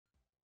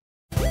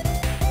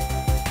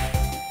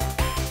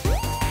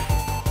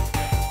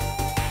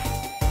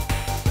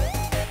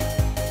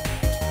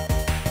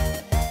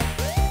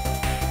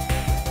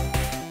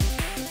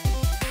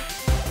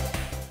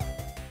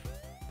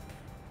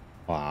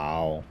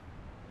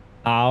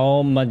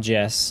How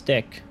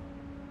majestic.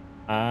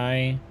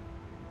 I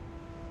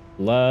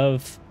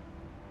love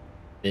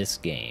this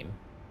game.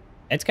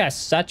 It's got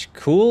such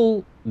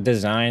cool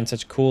design,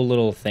 such cool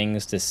little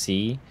things to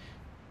see.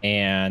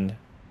 And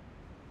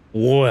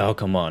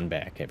welcome on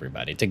back,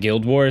 everybody, to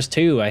Guild Wars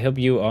 2. I hope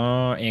you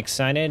are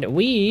excited.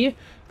 We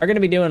are going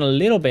to be doing a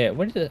little bit.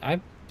 What did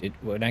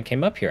when I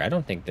came up here? I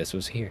don't think this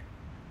was here.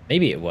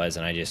 Maybe it was,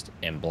 and I just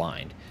am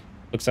blind.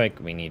 Looks like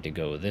we need to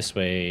go this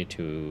way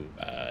to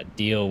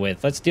deal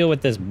with. Let's deal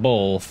with this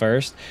bull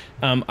first.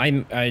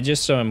 I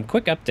just some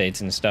quick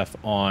updates and stuff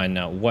on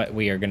what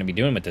we are going to be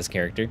doing with this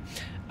character.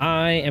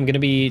 I am going to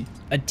be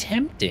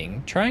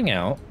trying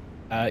out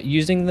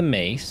using the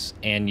mace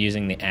and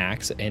using the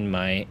axe in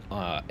my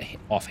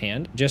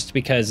offhand, just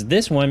because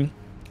this one,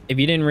 if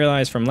you didn't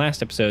realize from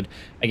last episode,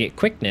 I get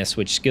quickness,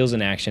 which skills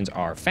and actions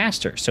are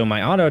faster. So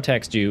my auto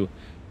attacks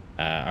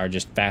are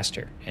just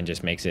faster and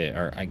just makes it,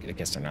 or I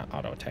guess they're not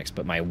auto attacks,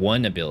 but my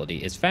one ability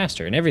is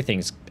faster, and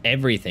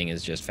everything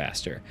is just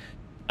faster.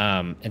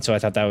 And so I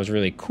thought that was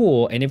really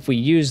cool. And if we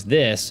use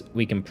this,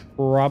 we can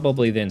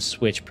probably then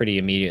switch pretty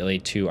immediately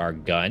to our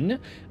gun.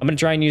 I'm going to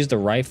try and use the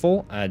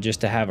rifle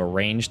just to have a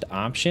ranged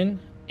option.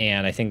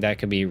 And I think that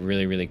could be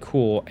really, really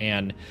cool.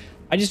 And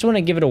I just want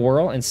to give it a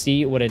whirl and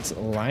see what it's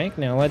like.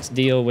 Now let's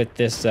deal with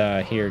this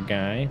here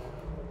guy.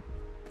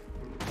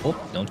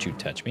 Oh, don't you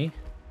touch me.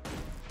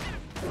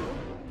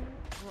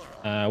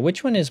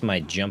 Which one is my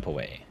jump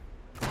away?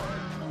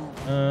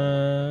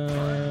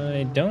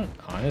 I don't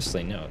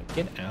honestly know.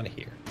 Get out of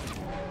here.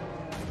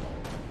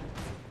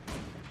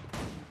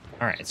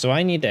 All right, so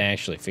I need to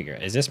actually figure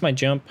out, is this my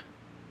jump?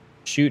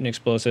 Shoot an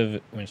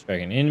explosive when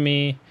striking an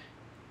enemy.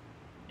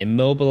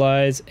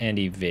 Immobilize and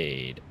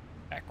evade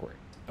backwards.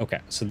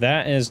 Okay, so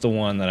that is the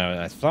one that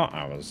I thought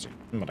I was,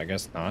 but I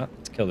guess not.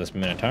 Let's kill this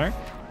Minotaur.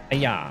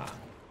 Hiya.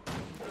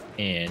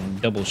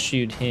 And double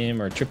shoot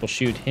him or triple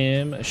shoot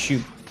him.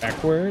 Shoot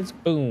backwards.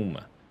 Boom.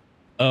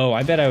 Oh,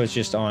 I bet I was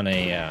just on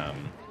a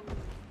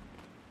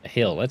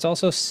hill. Let's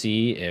also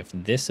see if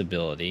this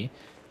ability.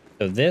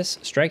 So this,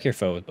 strike your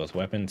foe with both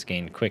weapons,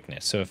 gain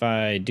quickness. So if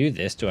I do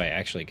this, do I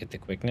actually get the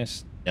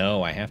quickness?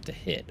 No, I have to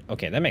hit.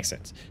 Okay, that makes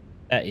sense.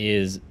 That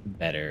is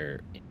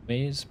better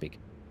anyways, because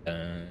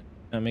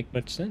not make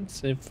much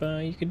sense if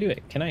you could do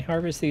it. Can I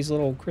harvest these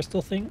little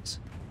crystal things?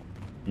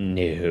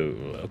 No.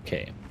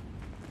 Okay.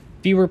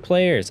 Fewer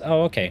players.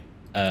 Oh, okay.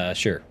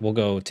 Sure. We'll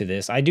go to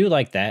this. I do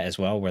like that as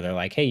well, where they're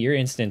like, hey, your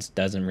instance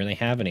doesn't really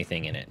have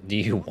anything in it. Do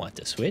you want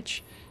to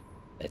switch?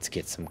 Let's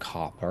get some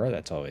copper.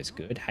 That's always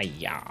good.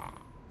 Hiya.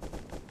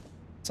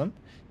 Some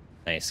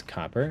nice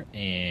copper.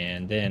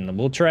 And then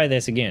we'll try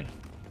this again.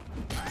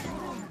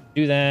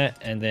 Do that,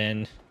 and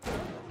then...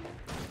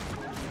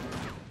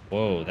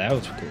 Whoa, that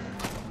was cool.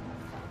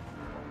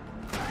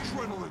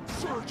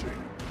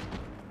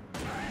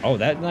 Oh,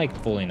 that like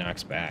fully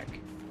knocks back.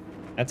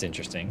 That's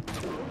interesting.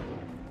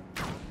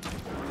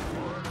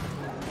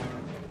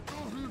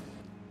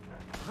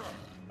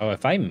 Oh,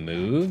 if I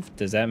move,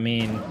 does that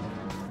mean...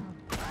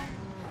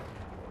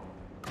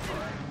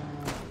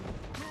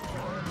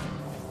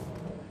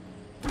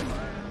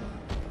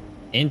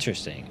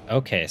 Interesting.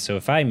 Okay, so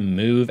if I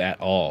move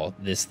at all,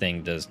 this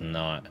thing does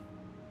not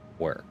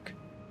work.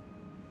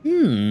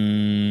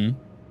 Okay.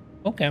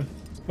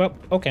 Well,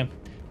 okay.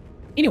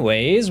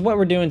 Anyways, what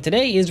we're doing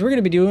today is we're going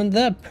to be doing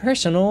the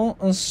personal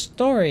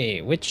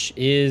story, which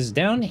is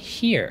down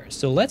here.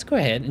 So let's go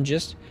ahead and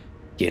just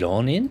get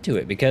on into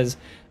it, because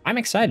I'm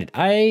excited.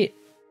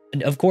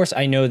 Of course,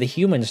 I know the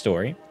human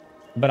story,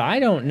 but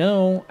I don't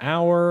know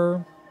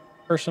our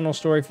personal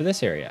story for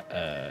this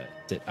area.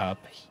 Is it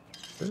up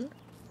here?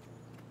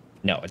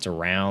 No, it's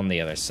around the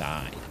other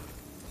side.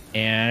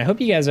 And I hope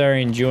you guys are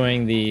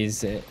enjoying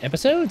these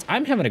episodes.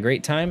 I'm having a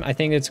great time. I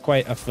think it's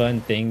quite a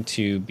fun thing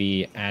to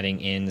be adding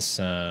in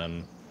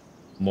some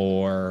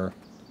more...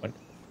 What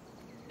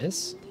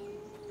is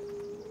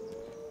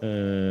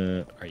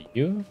this? Are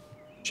you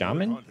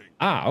shaman?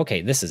 Ah,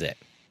 okay, this is it.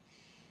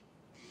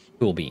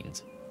 Cool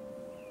beans.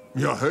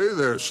 Yeah, hey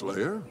there,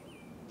 Slayer.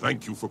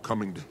 Thank you for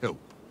coming to help.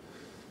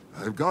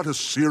 I've got a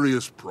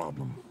serious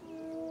problem.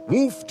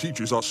 Wolf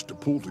teaches us to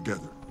pull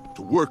together,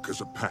 to work as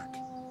a pack.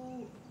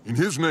 In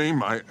his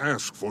name, I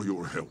ask for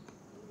your help.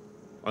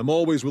 I'm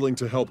always willing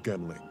to help,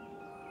 Gemling.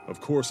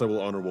 Of course I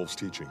will honor Wolf's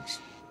teachings.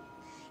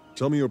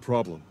 Tell me your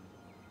problem.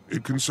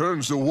 It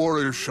concerns the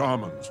warrior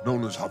shamans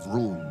known as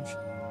Havruns.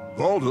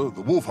 Valda,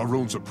 the Wolf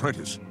Havruns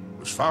apprentice,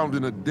 was found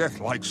in a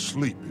death-like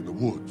sleep in the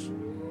woods.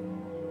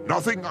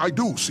 Nothing I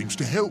do seems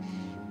to help.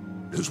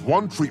 There's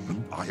one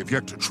treatment I have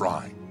yet to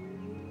try,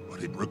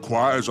 but it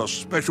requires a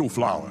special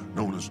flower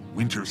known as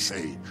winter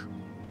sage.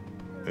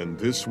 And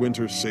this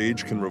winter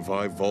sage can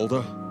revive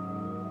Valda?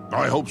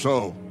 I hope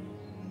so.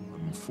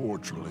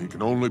 Unfortunately, it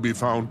can only be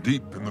found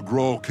deep in the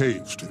Grawl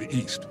caves to the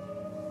east,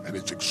 and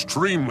it's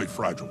extremely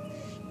fragile.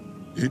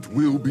 It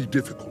will be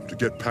difficult to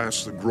get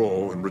past the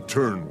Grawl and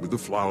return with the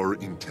flower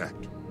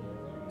intact.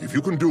 If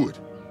you can do it,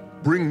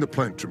 bring the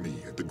plant to me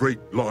at the Great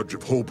Lodge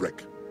of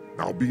Holbreck.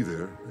 I'll be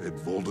there at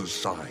Volda's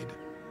side.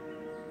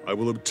 I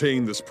will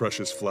obtain this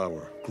precious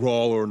flower,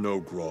 Grawl or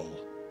no Grawl.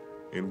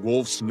 In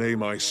Wolf's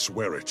name, I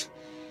swear it.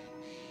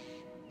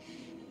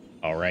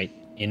 All right.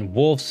 In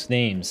Wolf's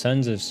name,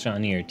 Sons of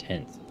Shanir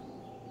 10th.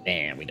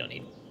 Damn, we don't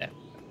need that.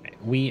 Okay.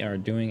 We are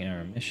doing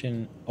our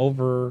mission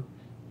over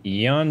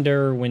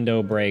yonder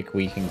window break.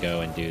 We can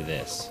go and do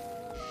this.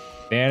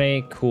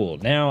 Very cool.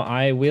 Now,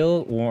 I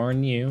will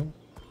warn you,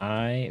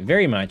 I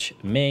very much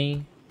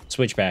may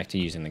switch back to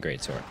using the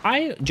Greatsword.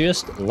 I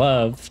just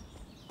love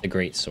the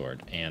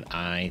Greatsword, and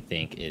I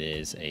think it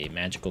is a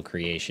magical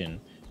creation.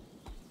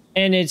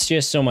 And it's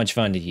just so much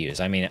fun to use.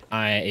 I mean,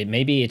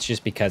 maybe it's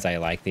just because I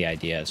like the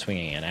idea of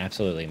swinging an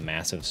absolutely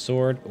massive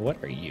sword.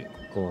 What are you?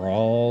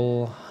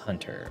 Grawl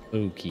Hunter.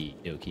 Okie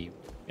dokie.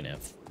 I'm gonna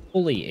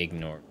fully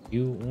ignore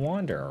you.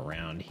 Wander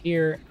around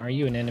here. Are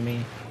you an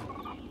enemy?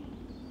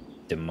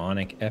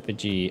 Demonic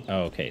effigy.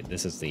 Oh, okay,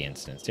 this is the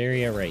instance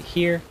area right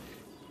here.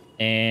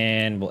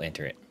 And we'll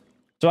enter it.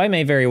 So I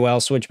may very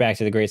well switch back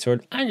to the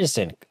Greatsword. I'm just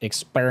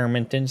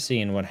experimenting,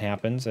 seeing what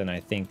happens. And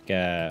I think,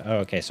 oh,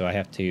 okay, so I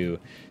have to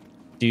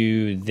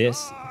do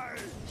this.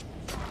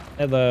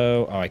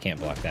 Hello. Oh, I can't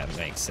block that. That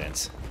makes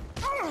sense.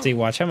 See,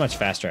 watch how much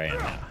faster I am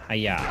now.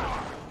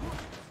 Hiya.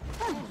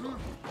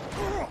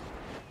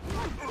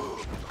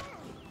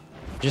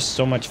 Just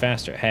so much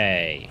faster.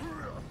 Hey.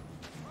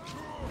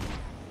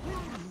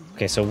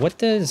 Okay, so what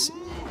does...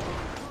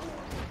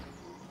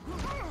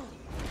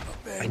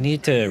 I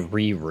need to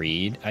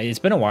reread. It's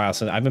been a while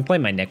since... I've been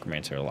playing my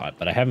Necromancer a lot,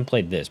 but I haven't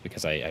played this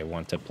because I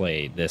want to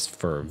play this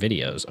for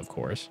videos, of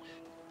course.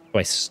 So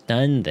I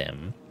stun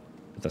them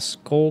with a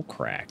skull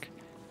crack.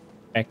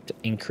 Effect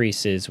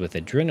increases with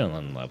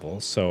adrenaline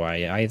levels, so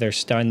I either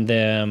stun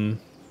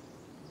them...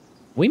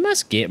 We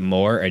must get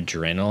more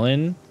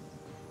adrenaline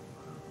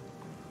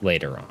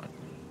later on.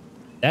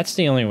 That's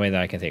the only way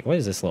that I can think. What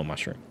is this little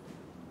mushroom?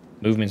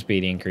 Movement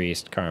speed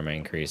increased, karma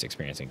increased,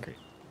 experience increased.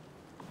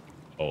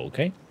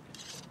 Okay.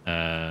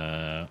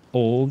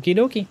 Okie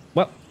dokie.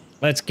 Well,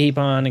 let's keep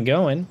on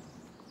going.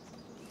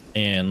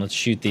 And let's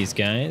shoot these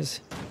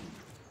guys.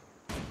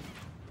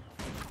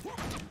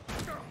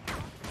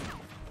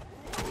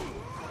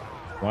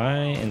 Why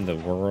in the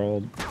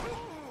world?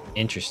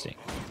 Interesting.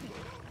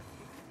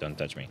 Don't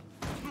touch me.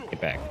 Get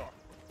back.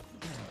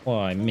 Oh,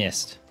 I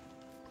missed.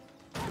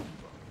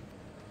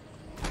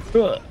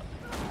 Ugh.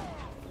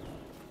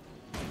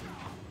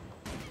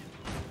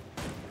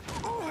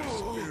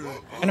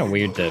 Kind of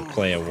weird to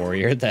play a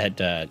warrior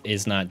that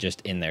is not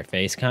just in their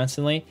face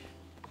constantly,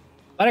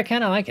 but I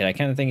kind of like it. I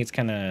kind of think it's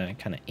kind of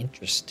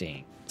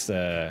interesting. It's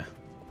hiya,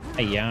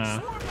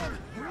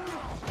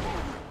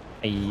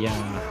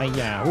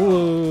 hiya,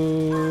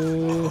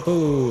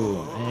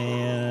 woo,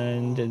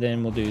 and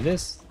then we'll do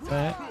this,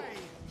 that.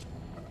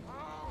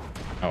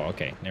 Oh,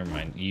 okay, never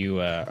mind. You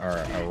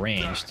are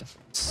arranged.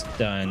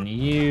 Stun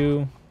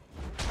you.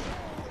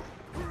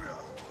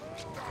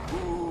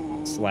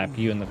 Slap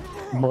you in the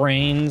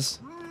brains.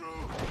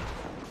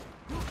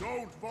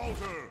 Don't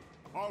falter.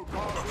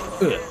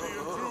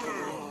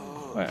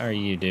 What are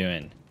you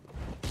doing?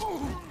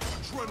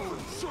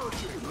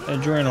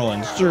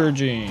 Adrenaline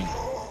surging.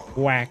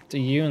 Whacked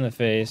you in the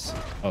face.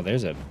 Oh,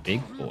 there's a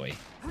big boy.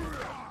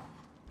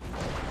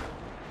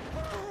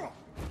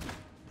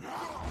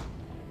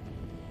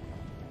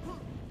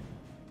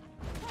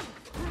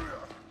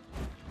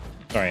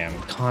 Sorry, I'm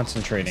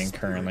concentrating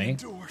currently.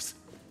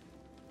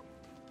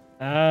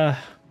 I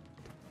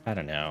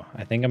don't know.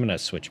 I think I'm gonna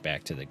switch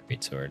back to the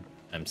Greatsword.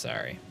 I'm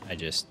sorry.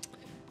 It's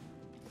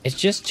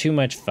just too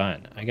much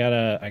fun. I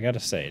gotta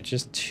say, it's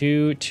just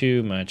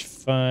too much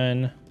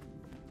fun.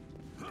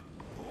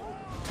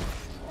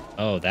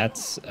 Oh,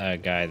 that's a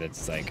guy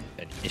that's like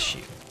an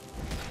issue.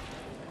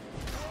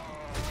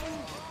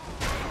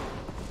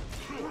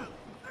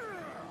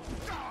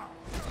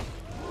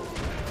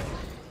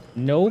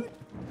 Nope.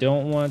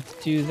 Don't want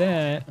to do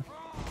that.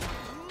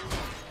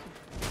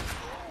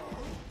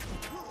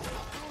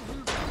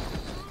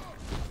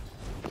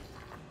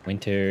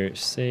 Winter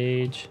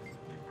Sage.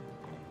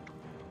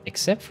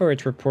 Except for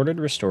its reported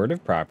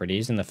restorative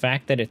properties and the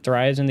fact that it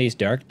thrives in these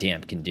dark,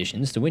 damp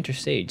conditions, the Winter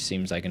Sage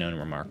seems like an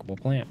unremarkable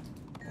plant.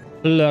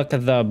 Pluck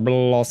the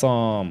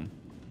blossom.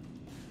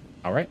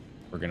 All right,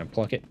 we're gonna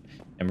pluck it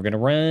and we're gonna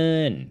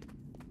run.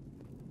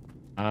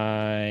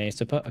 I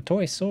suppose a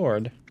toy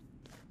sword.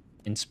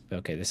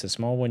 Okay, this is a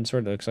small wooden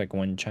sword that looks like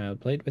one child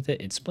played with it.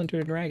 It's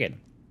splintered and ragged.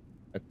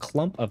 A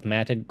clump of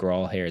matted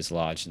Grawl hairs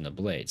lodged in the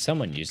blade.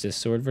 Someone used this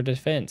sword for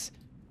defense.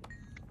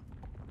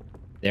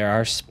 There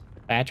are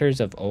spatters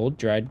of old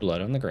dried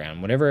blood on the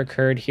ground. Whatever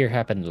occurred here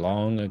happened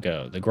long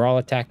ago. The Grawl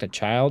attacked a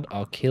child.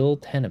 I'll kill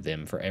 10 of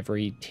them for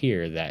every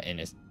tear that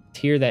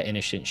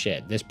innocent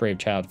shed. This brave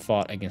child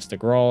fought against the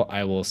Grawl.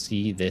 I will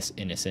see this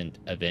innocent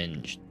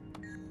avenged.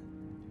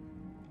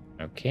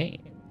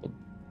 Okay.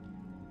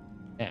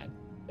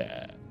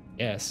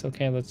 Yes.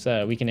 Okay. Let's.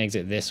 We can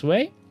exit this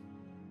way.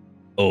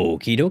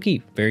 Okie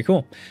dokie. Very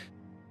cool.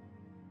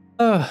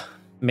 Oh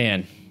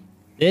man,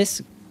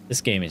 this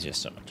game is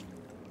just so much.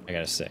 I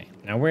gotta say.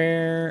 Now,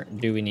 where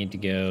do we need to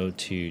go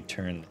to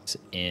turn this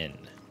in?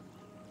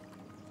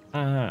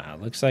 Ah,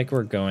 looks like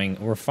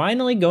we're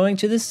finally going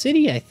to the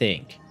city, I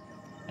think.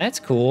 That's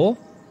cool.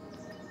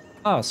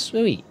 Oh,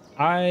 sweet.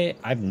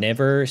 I've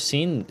never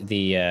seen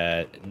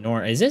the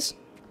Norn.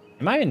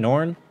 Am I a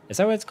Norn? Is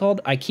that what it's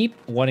called? I keep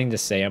wanting to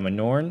say I'm a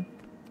Norn,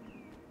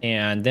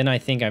 and then I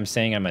think I'm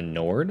saying I'm a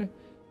Nord,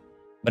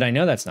 but I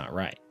know that's not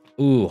right.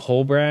 Ooh,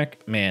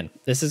 Holbrack. Man,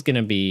 this is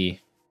gonna be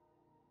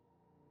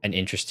an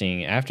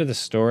interesting, after the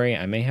story,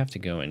 I may have to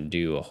go and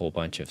do a whole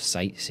bunch of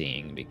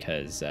sightseeing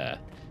because oh,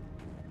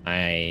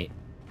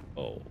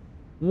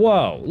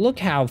 whoa, look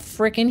how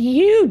freaking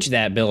huge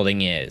that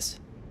building is.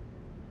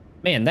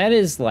 Man, that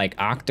is like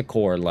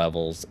octa-core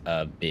levels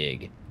of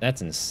big.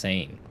 That's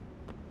insane.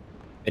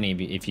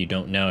 If you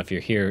don't know, if you're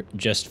here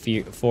just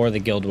for the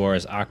Guild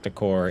Wars,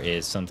 octa-core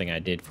is something I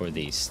did for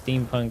the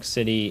Steampunk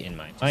City in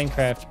my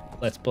Minecraft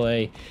Let's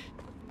Play.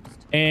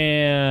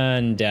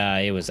 And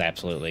it was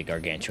absolutely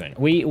gargantuan.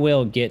 We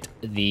will get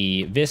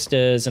the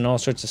vistas and all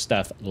sorts of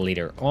stuff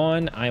later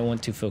on. I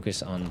want to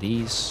focus on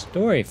the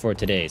story for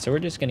today. So we're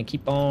just going to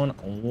keep on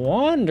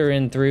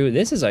wandering through.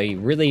 This is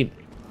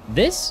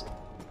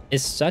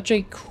such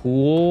a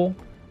cool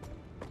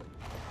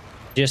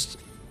just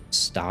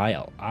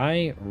style.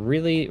 I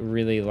really,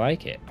 really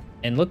like it.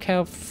 And look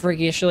how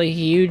freakishly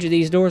huge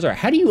these doors are.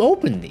 How do you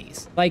open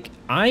these? Like,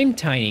 I'm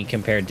tiny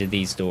compared to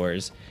these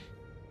doors.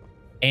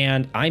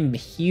 And I'm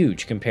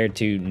huge compared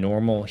to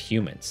normal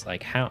humans.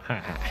 Like, how?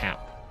 Ow.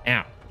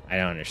 I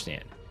don't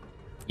understand.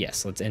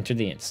 Yes, let's enter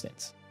the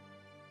instance.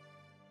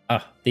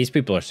 Oh, these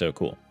people are so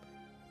cool.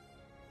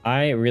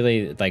 I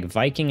really, like,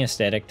 Viking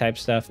aesthetic type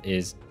stuff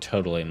is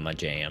totally my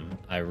jam.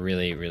 I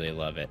really, really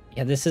love it.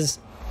 Yeah, this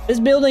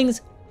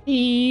building's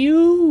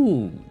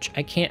huge.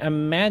 I can't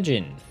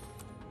imagine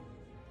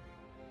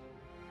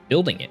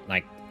building it,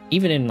 like,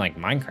 even in, like,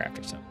 Minecraft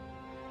or something.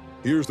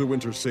 Here's the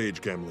Winter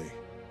Sage, Gimli.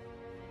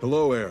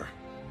 Hello, Heir.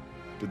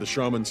 Did the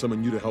shaman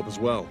summon you to help as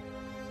well?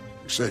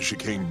 She says she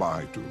came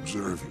by to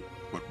observe you,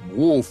 but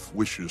Wolf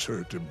wishes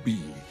her to be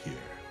here.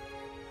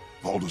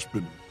 Valda's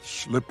been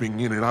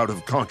slipping in and out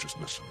of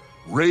consciousness,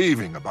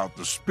 raving about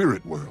the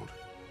spirit world.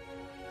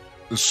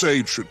 The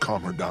sage should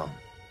calm her down.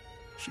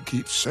 She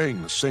keeps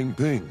saying the same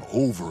thing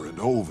over and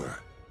over.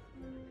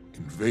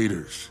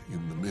 Invaders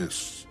in the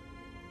mists.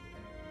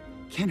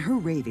 Can her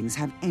ravings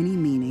have any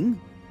meaning?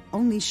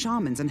 Only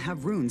shamans and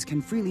Havruns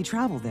can freely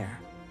travel there.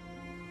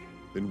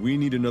 Then we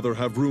need another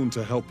Havrun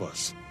to help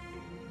us.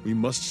 We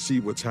must see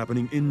what's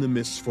happening in the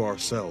mists for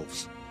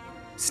ourselves.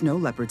 Snow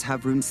Leopard's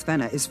Havrun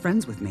Svenna is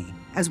friends with me,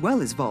 as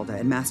well as Valda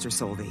and Master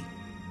Solvi.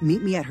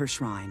 Meet me at her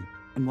shrine,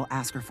 and we'll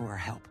ask her for her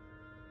help.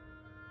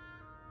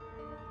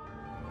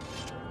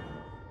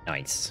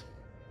 Nice.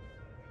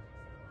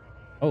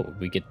 Oh,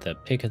 we get the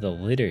pick of the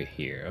litter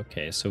here.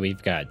 Okay, so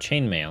we've got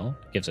chainmail,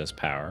 gives us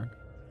power.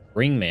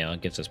 Ringmail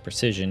gives us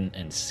precision,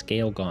 and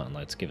scale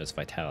gauntlets give us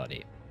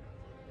vitality.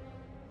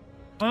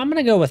 I'm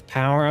gonna go with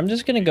power. I'm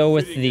just gonna go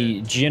with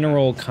the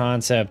general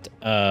concept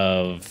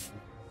of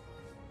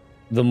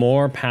the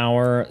more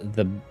power,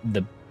 the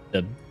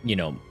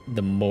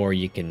more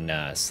you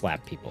can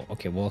slap people.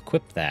 Okay, we'll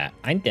equip that.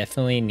 I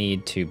definitely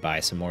need to buy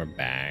some more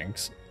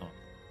bags. Oh,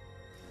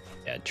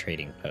 yeah,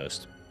 trading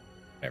post,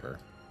 whatever.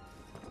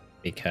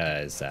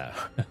 Because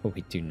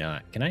we do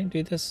not. Can I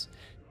do this?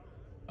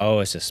 Oh,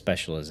 it's a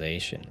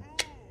specialization.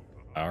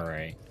 All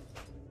right.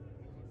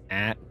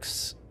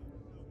 Axe.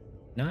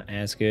 Not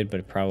as good,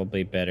 but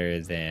probably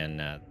better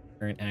than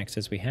current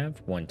axes we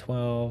have.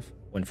 112,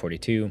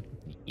 142.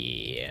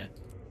 Yeah.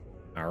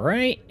 All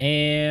right.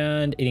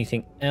 And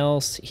anything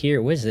else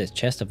here? What is this?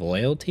 Chest of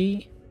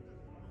loyalty?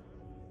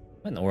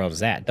 What in the world is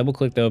that? Double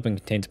click to open.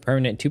 Contains a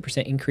permanent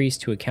 2% increase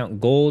to account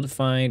gold,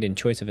 find, and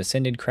choice of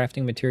ascended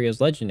crafting materials,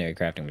 legendary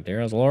crafting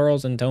materials,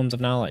 laurels, and tomes of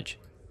knowledge.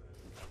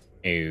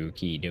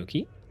 Okie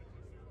dokie.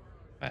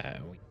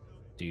 We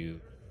do.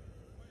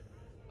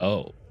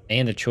 Oh.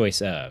 And a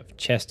choice of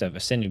chest of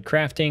ascended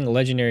crafting,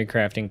 legendary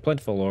crafting,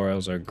 plentiful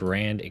laurels, or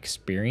grand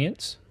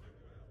experience.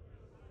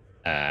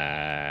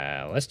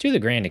 Let's do the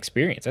grand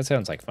experience. That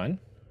sounds like fun.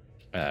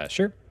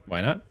 Sure,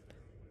 why not?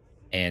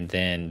 And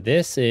then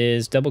this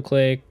is double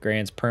click,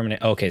 grants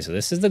permanent. Okay, so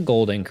this is the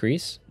gold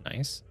increase.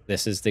 Nice.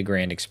 This is the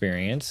grand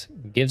experience.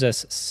 Gives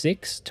us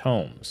 6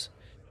 tomes.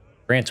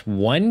 Grants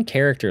 1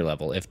 character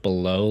level if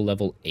below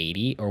level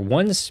 80, or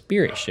 1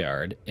 spirit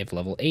shard if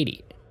level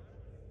 80.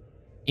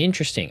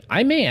 Interesting.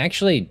 I may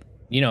actually,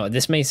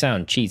 this may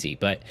sound cheesy,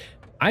 but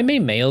I may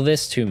mail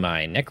this to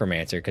my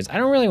necromancer because I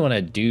don't really want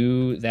to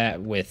do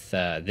that with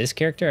this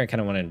character. I kind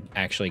of want to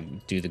actually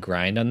do the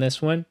grind on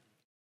this one,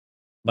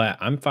 but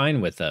I'm fine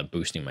with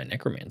boosting my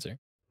necromancer.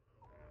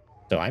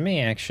 So I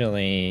may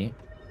actually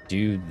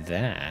do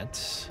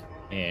that,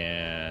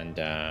 and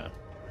I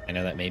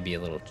know that may be a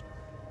little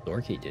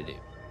dorky to do,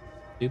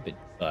 stupid,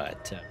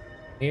 but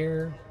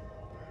here.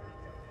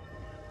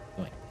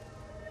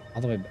 All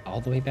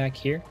the way back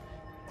here.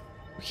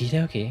 Okie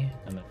dokie.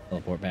 I'm gonna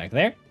teleport back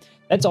there.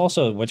 That's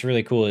also what's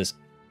really cool is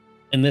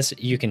in this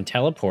you can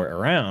teleport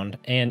around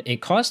and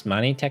it costs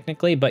money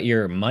technically, but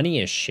your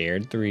money is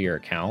shared through your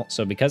account.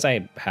 So because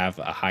I have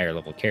a higher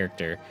level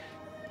character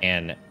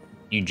and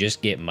you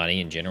just get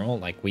money in general.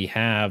 Like we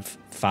have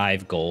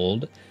 5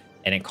 gold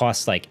and it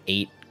costs like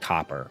 8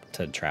 copper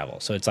to travel.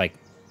 So it's like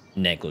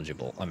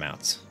negligible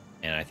amounts.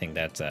 And I think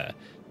that's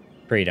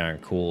pretty darn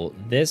cool.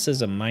 This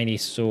is a mighty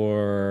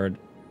sword.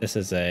 This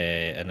is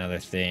another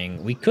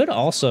thing. We could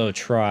also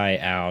try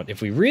out,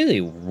 if we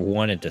really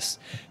wanted to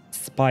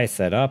spice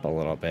that up a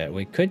little bit,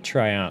 we could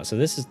try out. So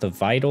this is the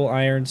vital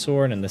iron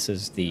sword, and this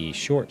is the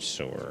short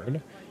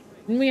sword.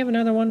 Didn't we have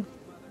another one?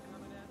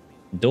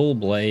 Dual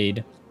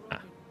blade.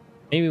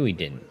 Maybe we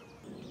didn't.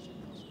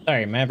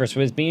 Sorry, Mavericks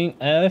was being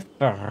a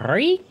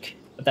freak,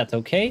 but that's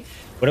okay.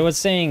 What I was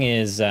saying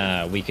is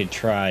we could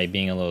try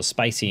being a little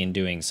spicy and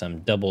doing some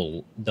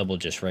double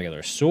just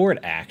regular sword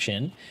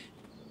action.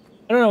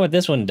 I don't know what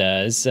this one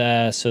does.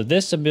 So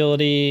this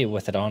ability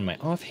with it on my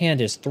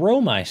offhand is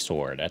throw my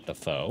sword at the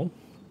foe.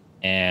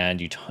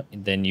 And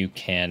then you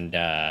can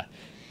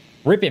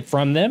rip it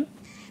from them.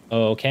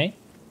 Okay.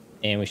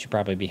 And we should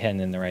probably be heading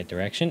in the right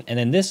direction. And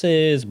then this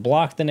is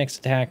block the next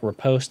attack,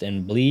 riposte,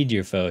 and bleed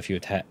your foe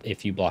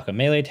if you block a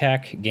melee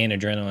attack. Gain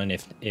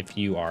adrenaline if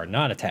you are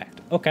not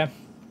attacked. Okay.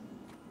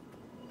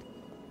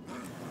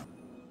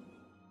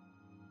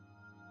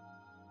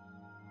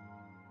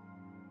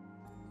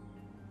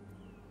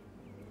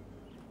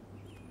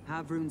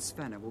 Havrun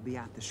Svenna will be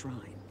at the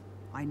shrine.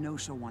 I know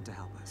she'll want to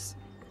help us.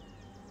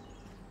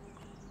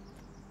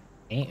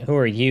 Hey, who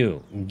are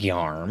you,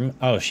 Garm?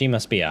 Oh, she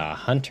must be a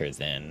hunter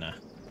then.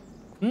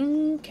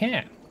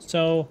 Okay.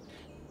 So,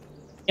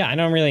 yeah, I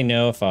don't really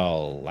know if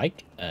I'll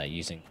like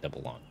using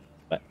double long,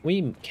 but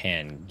we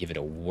can give it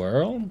a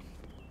whirl.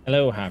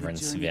 Hello, Havrun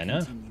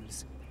Svenna.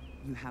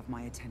 You have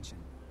my attention.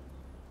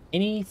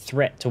 Any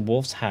threat to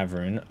Wolf's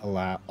Havrun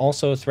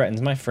also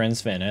threatens my friend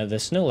Svenna, the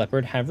snow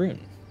leopard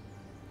Havrun.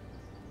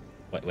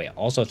 Wait,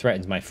 also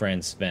threatens my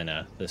friend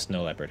Svenna, the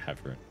snow leopard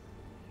Havrun.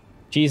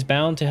 She's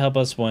bound to help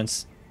us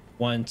once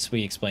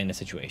we explain the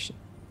situation.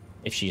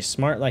 If she's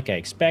smart like I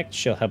expect,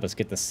 she'll help us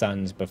get the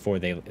sons before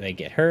they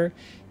get her.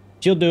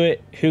 She'll do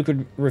it. Who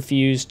could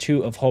refuse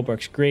 2 of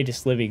Holbrook's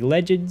greatest living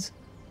legends?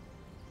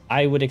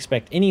 I would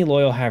expect any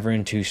loyal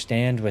Havrun to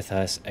stand with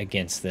us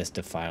against this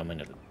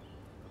defilement of the...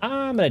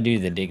 I'm gonna do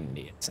the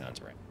dignity, it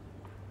sounds right.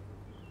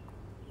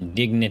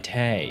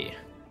 Dignity.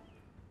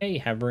 Hey,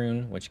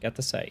 Havrun, what you got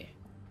to say?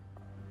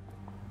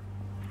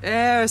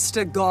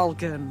 Erste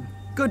Galkin,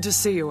 good to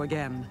see you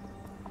again.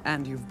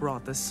 And you've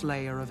brought the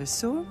Slayer of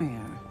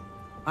Isurmir.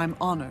 I'm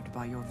honored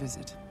by your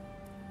visit.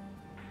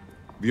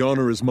 The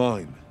honor is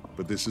mine,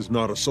 but this is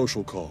not a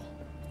social call.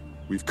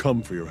 We've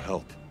come for your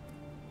help.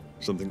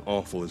 Something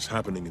awful is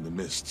happening in the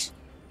mists.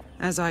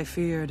 As I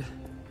feared,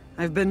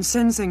 I've been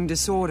sensing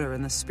disorder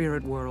in the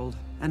spirit world,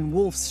 and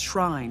Wolf's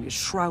shrine is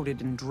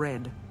shrouded in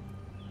dread.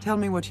 Tell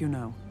me what you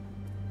know.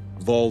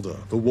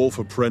 Valda, the wolf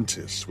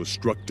apprentice, was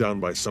struck down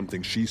by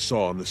something she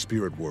saw in the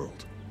spirit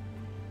world.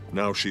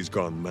 Now she's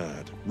gone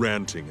mad,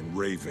 ranting and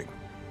raving.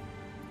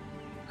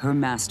 Her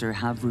master,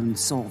 Havrun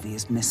Solvi,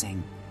 is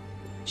missing.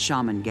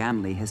 Shaman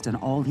Gamli has done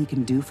all he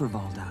can do for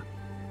Valda.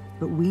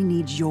 But we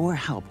need your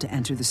help to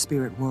enter the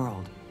spirit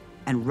world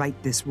and right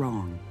this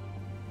wrong.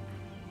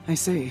 I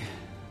see.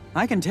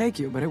 I can take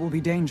you, but it will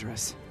be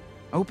dangerous.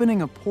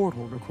 Opening a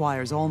portal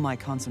requires all my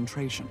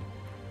concentration.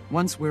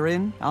 Once we're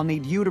in, I'll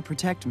need you to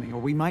protect me, or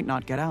we might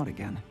not get out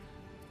again.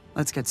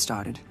 Let's get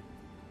started.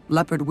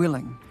 Leopard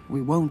willing,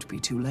 we won't be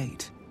too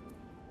late.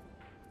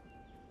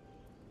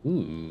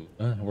 Ooh,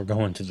 we're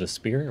going to the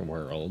spirit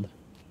world.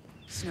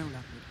 Snow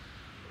Leopard,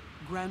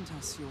 grant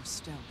us your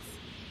stealth.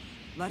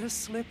 Let us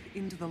slip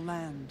into the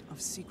land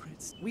of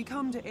secrets. We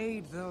come to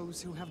aid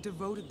those who have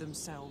devoted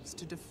themselves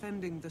to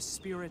defending the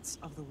spirits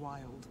of the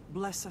wild.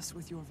 Bless us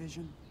with your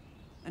vision,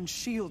 and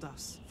shield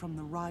us from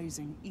the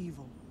rising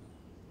evil.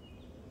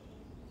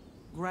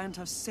 Grant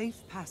us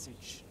safe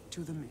passage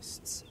to the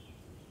mists.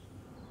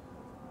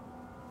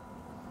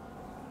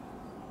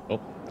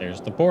 Oh, there's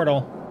the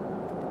portal.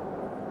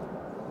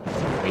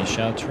 We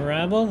shall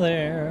travel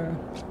there.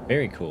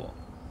 Very cool.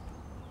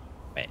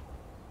 Wait.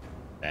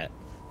 That.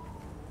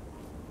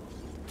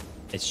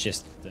 It's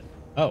just...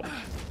 Oh.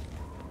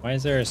 Why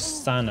is there a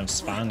son of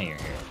Svanir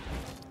here?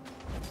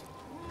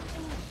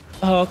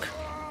 Hook.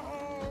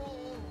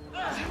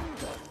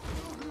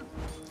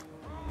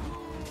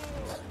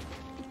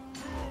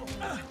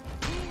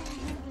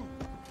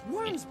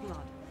 Worm's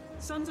blood?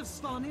 Sons of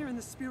Svanir in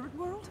the spirit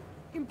world?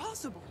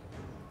 Impossible.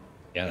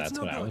 Yeah, that's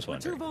what I was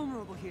wondering. We're too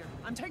vulnerable here.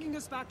 I'm taking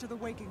us back to the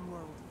waking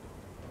world.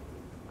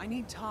 I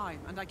need time,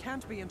 and I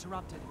can't be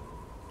interrupted.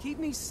 Keep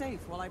me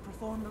safe while I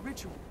perform the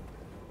ritual.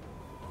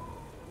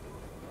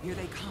 Here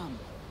they come.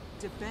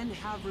 Defend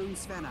Havrun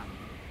Svenna.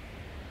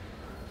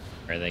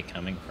 Where are they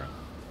coming from?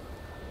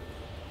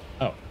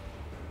 Oh.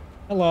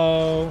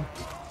 Hello.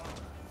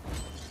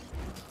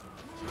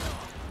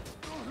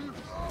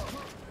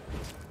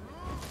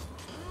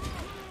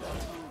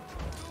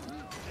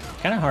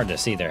 Kind of hard to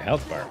see their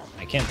health bar.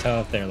 I can't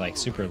tell if they're like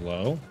super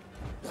low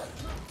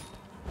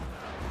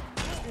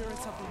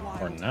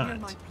or not.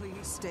 Please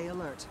stay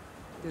alert.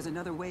 There's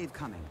another wave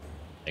coming.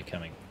 They're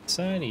coming.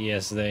 side?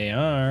 Yes, they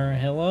are.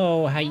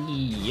 Hello,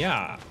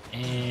 hiya.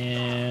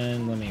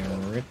 And let me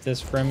rip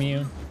this from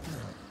you.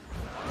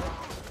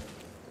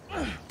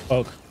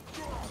 Poke.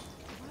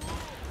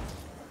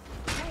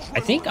 I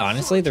think,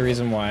 honestly, the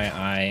reason why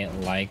I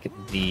like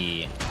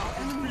the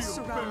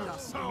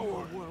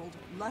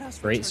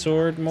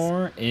greatsword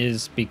more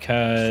is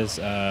because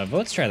of...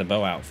 Let's try the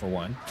bow out for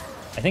one.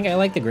 I think I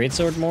like the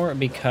greatsword more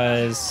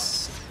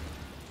because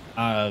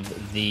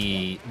of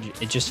the...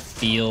 It just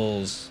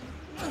feels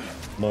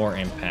more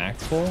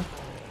impactful.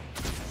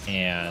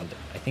 And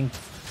I think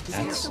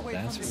that's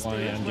why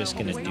I'm just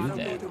going to do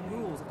that.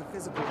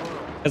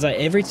 Because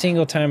every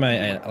single time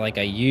I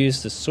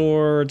use the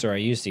swords or I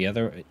use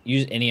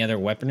any other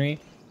weaponry,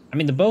 I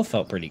mean the bow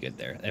felt pretty good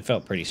there. It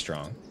felt pretty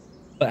strong,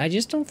 but I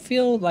just don't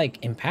feel like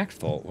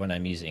impactful when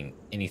I'm using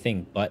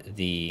anything but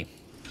the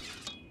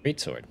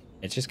greatsword.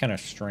 It's just kind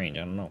of strange.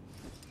 I don't know.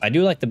 I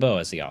do like the bow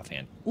as the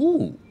offhand.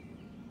 Ooh,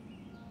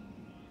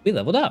 we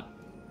leveled up.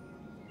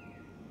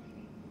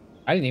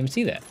 I didn't even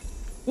see that.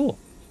 Cool.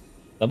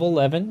 Level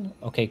 11.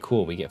 Okay,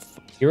 cool. We get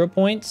hero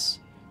points.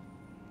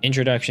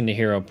 Introduction to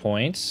hero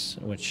points,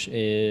 which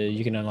is,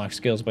 you can unlock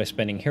skills by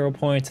spending hero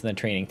points in the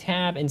training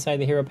tab inside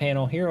the hero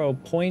panel. Hero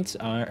points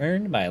are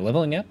earned by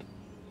leveling up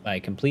by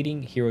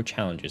completing hero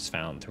challenges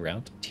found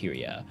throughout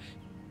Tyria.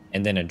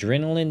 And then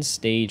Adrenaline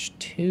Stage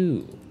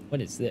 2.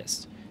 What is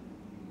this?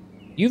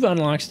 You've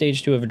unlocked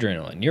Stage 2 of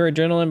Adrenaline. Your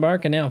Adrenaline bar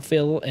can now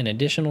fill an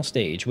additional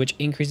stage, which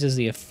increases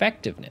the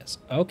effectiveness.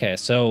 Okay,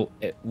 so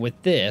with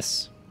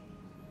this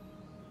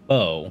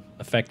bow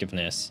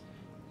effectiveness,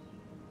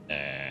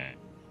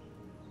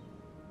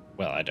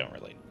 well, I don't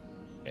really.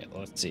 Okay,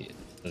 let's see.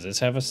 Does this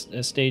have a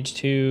stage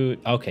 2?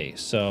 Okay,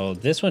 so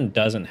this one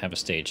doesn't have a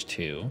stage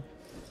 2.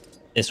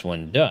 This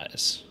one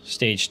does.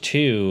 Stage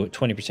 2,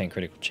 20%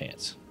 critical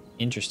chance.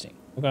 Interesting.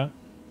 Okay.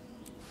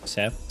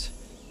 Accept.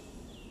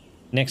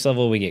 Next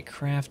level, we get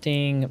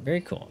crafting.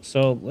 Very cool.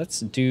 So let's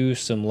do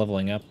some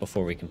leveling up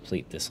before we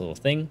complete this little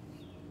thing.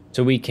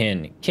 So we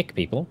can kick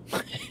people.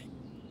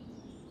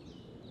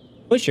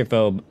 Push your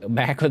foe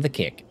back with a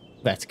kick.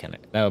 That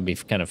would be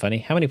kind of funny.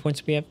 How many points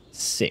do we have?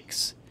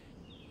 6.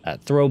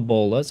 Throw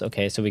bolas.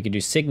 Okay, so we could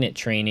do Signet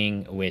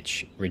training,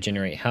 which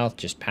regenerate health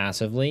just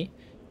passively.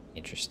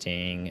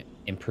 Interesting.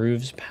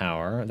 Improves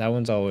power. That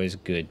one's always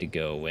good to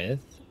go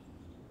with.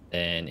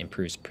 Then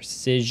improves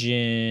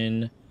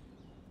precision,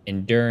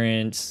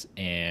 endurance,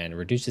 and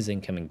reduces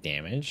incoming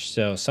damage.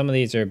 So some of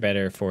these are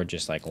better for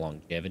just like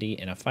longevity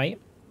in a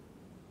fight.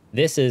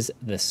 This is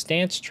the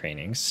stance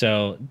training.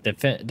 So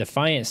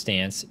Defiant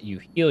Stance, you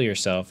heal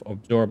yourself,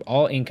 absorb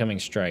all incoming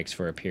strikes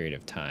for a period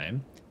of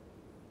time.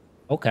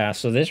 Okay,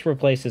 so this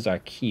replaces our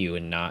Q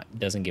and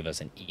doesn't give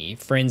us an E.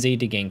 Frenzy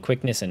to gain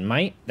quickness and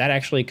might. That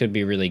actually could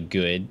be really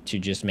good to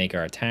just make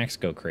our attacks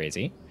go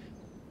crazy.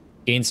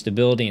 Gain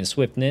stability and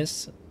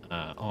swiftness.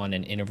 On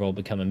an interval,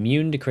 become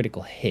immune to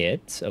critical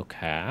hits.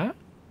 Okay.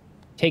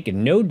 Take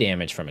no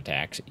damage from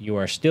attacks. You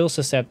are still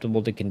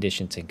susceptible to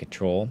conditions and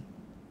control.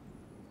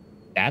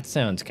 That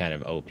sounds kind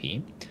of OP.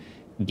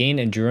 Gain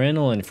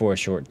adrenaline for a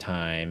short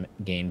time.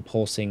 Gain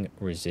pulsing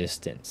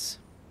resistance.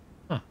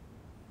 Huh.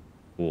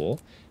 Cool.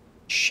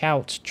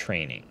 Shouts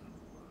training.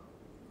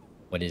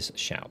 What is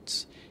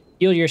shouts?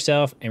 Heal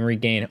yourself and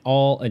regain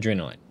all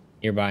adrenaline.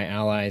 Nearby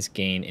allies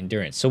gain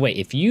endurance. So wait,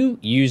 if you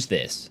use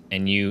this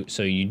and you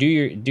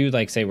do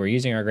like say we're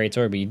using our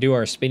greatsword, but you do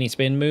our spinny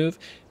spin move,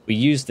 we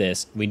use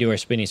this, we do our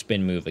spinny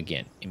spin move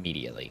again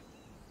immediately.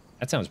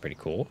 That sounds pretty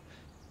cool.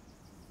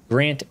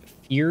 Grant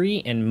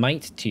fury and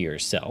might to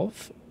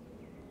yourself.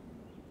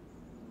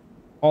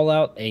 Call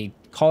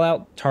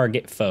out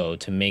target foe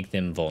to make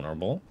them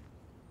vulnerable.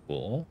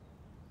 Cool.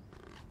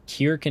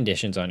 Cure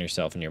conditions on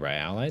yourself and nearby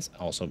allies.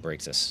 Also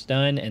breaks a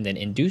stun. And then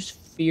induce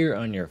fear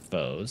on your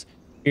foes.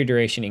 Fear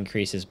duration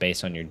increases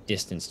based on your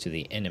distance to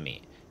the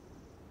enemy.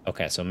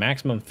 Okay, so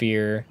maximum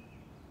fear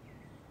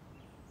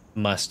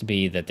must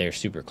be that they're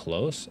super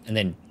close. And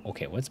then,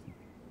 okay, what's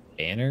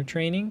banner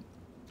training?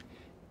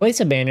 Place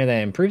a banner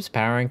that improves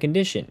power and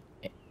condition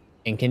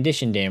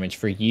damage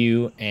for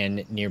you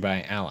and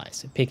nearby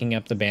allies. Picking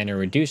up the banner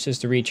reduces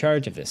the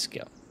recharge of this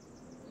skill.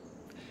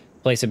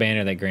 Place a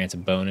banner that grants a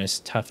bonus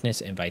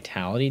toughness and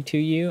vitality to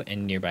you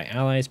and nearby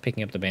allies.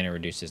 Picking up the banner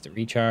reduces the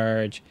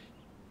recharge.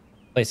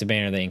 Place a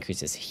banner that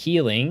increases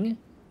healing.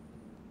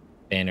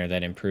 Banner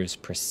that improves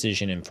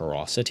precision and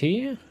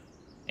ferocity.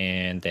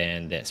 And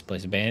then this.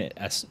 Place a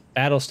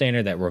battle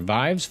standard that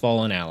revives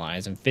fallen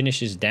allies and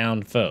finishes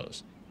downed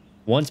foes.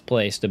 Once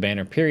placed, the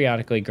banner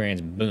periodically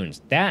grants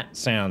boons. That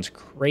sounds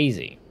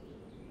crazy.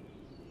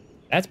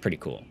 That's pretty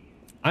cool.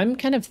 I'm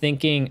kind of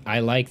thinking I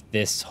like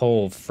this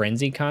whole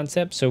frenzy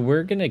concept. So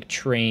we're going to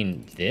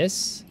train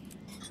this.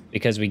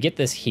 Because we get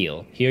this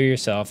heal. Heal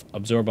yourself,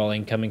 absorb all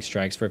incoming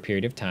strikes for a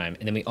period of time.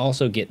 And then we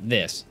also get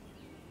this,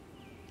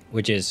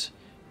 which is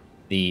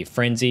the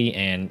frenzy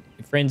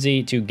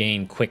to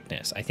gain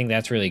quickness. I think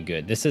that's really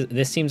good.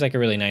 This seems like a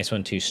really nice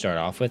one to start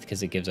off with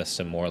because it gives us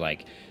some more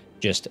like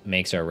just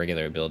makes our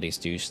regular abilities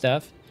do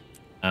stuff.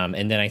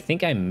 And then I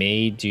think I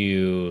may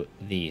do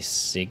the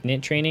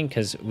signet training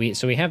because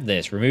we have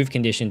this remove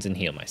conditions and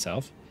heal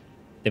myself.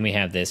 Then we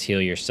have this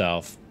heal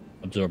yourself,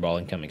 absorb all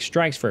incoming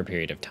strikes for a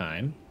period of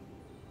time.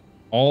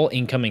 All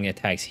incoming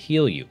attacks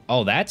heal you.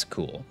 Oh, that's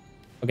cool.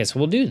 Okay, so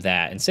we'll do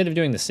that instead of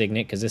doing the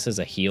signet because this is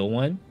a heal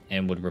one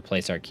and would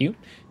replace our Q.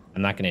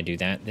 I'm not going to do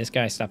that. This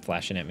guy stopped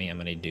flashing at me. I'm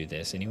going to do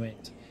this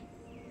anyways.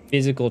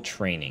 Physical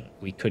training.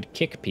 We could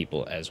kick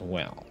people as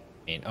well.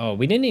 I mean, oh,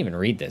 we didn't even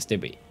read this,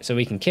 did we? So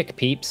we can kick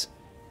peeps.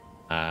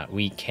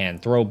 We can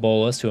throw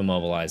bolas to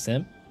immobilize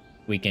them.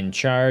 We can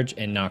charge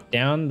and knock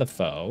down the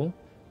foe.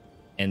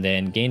 And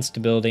then gain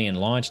stability and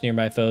launch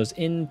nearby foes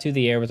into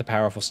the air with a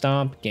powerful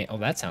stomp. Oh,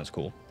 that sounds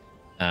cool.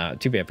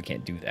 Too bad we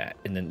can't do that.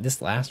 And then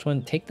this last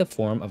one, take the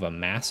form of a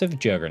massive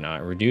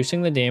juggernaut,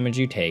 reducing the damage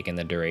you take and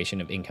the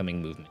duration of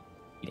incoming movement.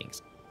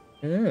 Meetings.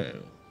 Oh,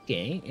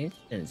 okay. It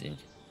sounds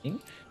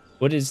interesting.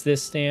 What is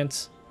this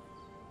stance?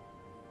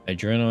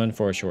 Adrenaline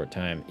for a short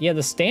time. Yeah,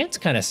 the stance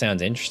kind of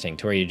sounds interesting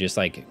to where you're just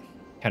like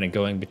kind of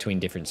going between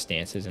different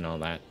stances and all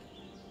that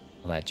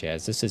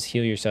jazz. This is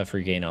heal yourself,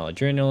 regain all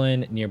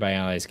adrenaline. Nearby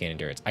allies gain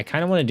endurance. I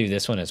kind of want to do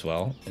this one as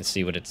well and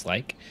see what it's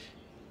like.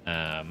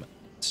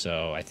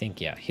 So I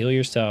think, yeah, heal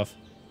yourself,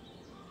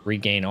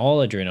 regain all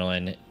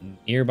adrenaline,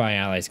 nearby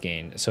allies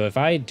gain. So if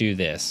I do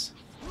this,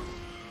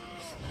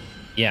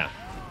 yeah,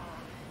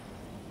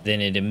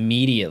 then it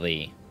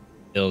immediately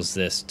builds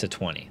this to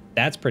 20.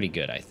 That's pretty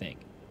good, I think.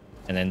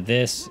 And then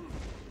this,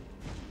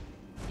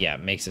 yeah,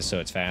 makes it so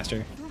it's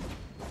faster.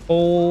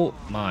 Oh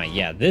my,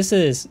 yeah, this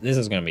is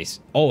gonna be,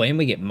 oh, and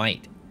we get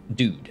might.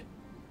 Dude.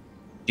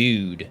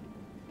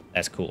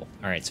 That's cool.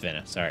 All right,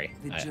 Svenna, sorry.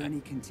 The journey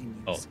continues.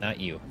 Oh,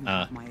 not you.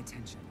 My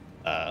attention.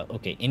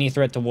 Okay, any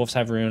threat to Wolves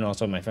have ruin.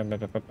 Also, my friend,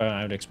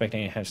 I would expect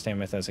any to have stand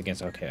with us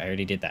against, okay, I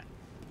already did that.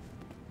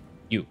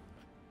 You.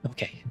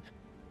 Okay.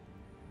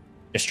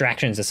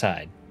 Distractions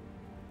aside.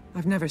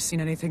 I've never seen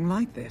anything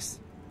like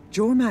this.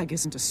 Jormag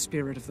isn't a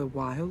spirit of the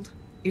wild.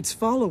 Its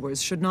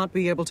followers should not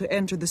be able to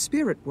enter the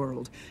spirit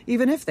world,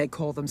 even if they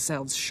call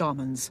themselves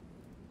shamans.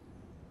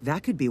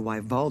 That could be why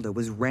Valda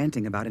was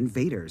ranting about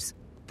invaders.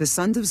 The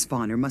Sons of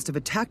Svanir must have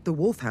attacked the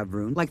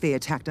Wolfhav like they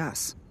attacked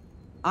us.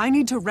 I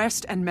need to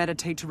rest and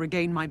meditate to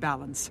regain my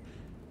balance.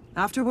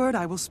 Afterward,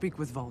 I will speak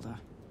with Valda.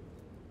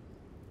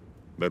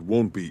 That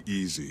won't be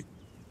easy.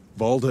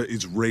 Valda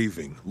is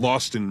raving,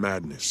 lost in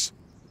madness.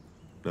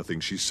 Nothing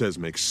she says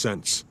makes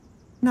sense.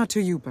 Not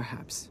to you,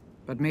 perhaps,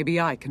 but maybe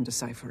I can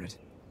decipher it.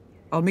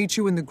 I'll meet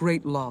you in the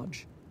Great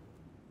Lodge.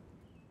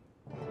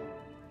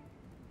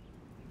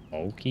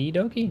 Okie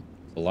dokie.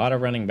 A lot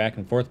of running back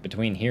and forth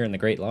between here and the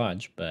Great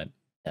Lodge, but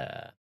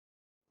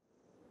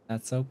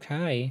that's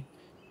okay.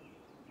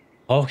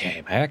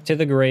 Okay, back to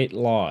the Great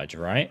Lodge,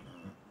 right?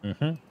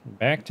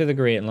 Back to the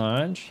Great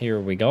Lodge. Here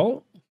we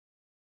go.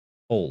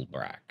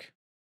 Holbrak.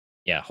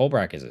 Yeah,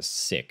 Holbrak is a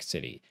sick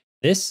city.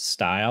 This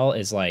style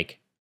is like,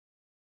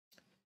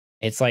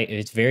 it's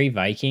very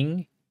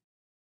Viking,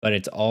 but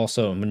it's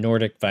also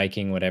Nordic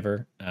Viking,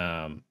 whatever.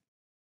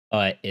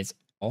 But it's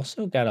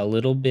also got a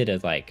little bit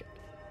of like,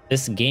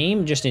 this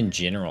game just in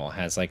general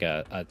has like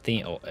a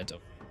theme. Oh, it's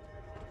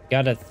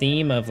got a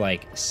theme of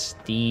like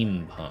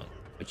steampunk,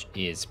 which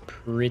is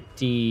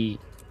pretty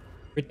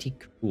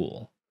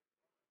cool.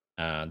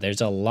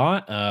 There's a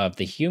lot of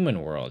the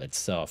human world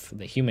itself.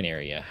 The human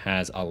area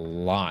has a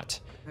lot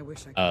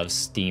of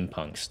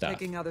steampunk stuff.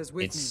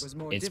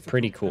 It's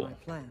pretty cool.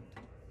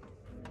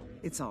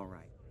 It's all right.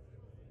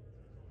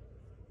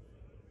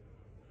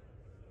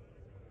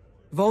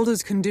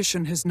 Valda's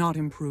condition has not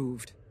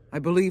improved. I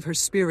believe her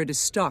spirit is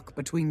stuck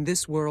between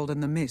this world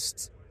and the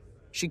mists.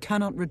 She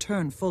cannot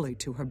return fully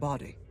to her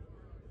body.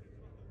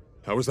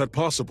 How is that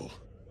possible?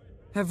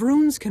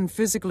 Havruns can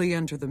physically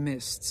enter the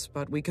mists,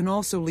 but we can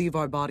also leave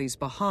our bodies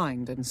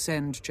behind and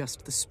send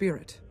just the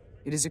spirit.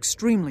 It is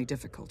extremely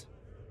difficult.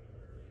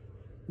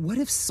 What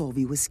if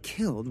Solvi was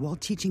killed while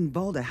teaching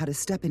Valda how to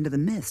step into the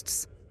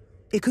mists?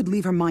 It could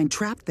leave her mind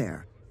trapped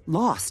there,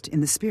 lost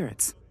in the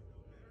spirits.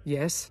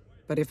 Yes,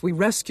 but if we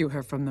rescue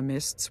her from the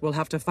mists, we'll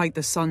have to fight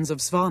the Sons of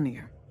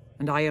Svanir,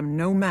 and I am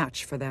no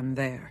match for them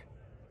there.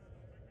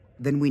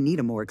 Then we need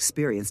a more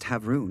experienced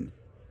Havrun.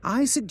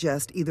 I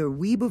suggest either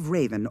Weeb of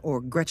Raven or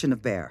Gretchen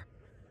of Bear.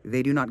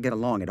 They do not get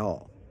along at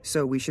all,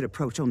 so we should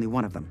approach only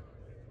one of them.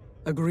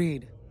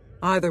 Agreed.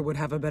 Either would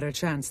have a better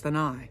chance than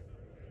I.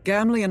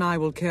 Gamli and I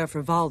will care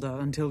for Valda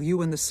until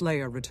you and the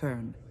Slayer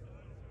return.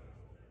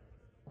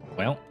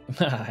 Well,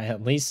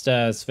 at least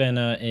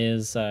Svenna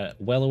is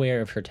well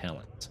aware of her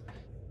talents.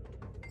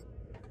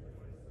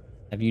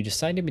 Have you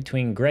decided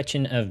between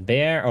Gretchen of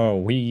Bear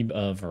or Weeb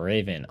of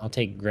Raven? I'll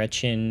take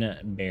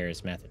Gretchen.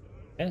 Bear's method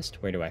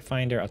best. Where do I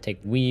find her? I'll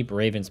take Weeb.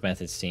 Raven's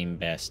methods seem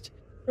best.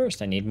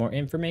 First, I need more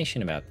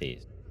information about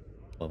these.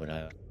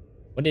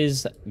 What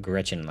is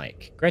Gretchen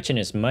like? Gretchen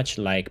is much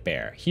like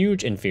Bear.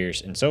 Huge and fierce,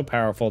 and so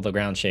powerful the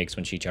ground shakes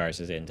when she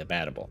charges into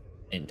battle.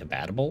 Into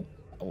battle?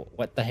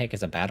 What the heck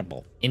is a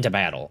battle? Into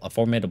battle. A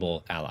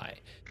formidable ally.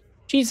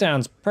 She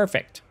sounds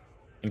perfect.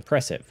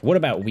 Impressive. What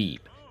about Weeb?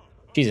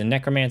 She's a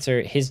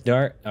necromancer. He's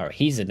a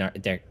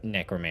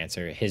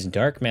necromancer. His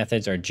dark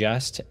methods are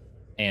just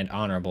and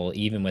honorable,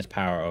 even with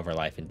power over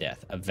life and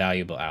death. A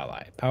valuable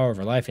ally. Power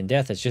over life and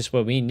death is just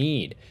what we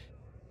need.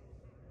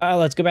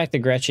 Let's go back to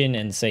Gretchen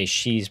and say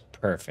she's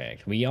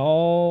perfect. We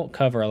all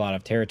cover a lot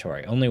of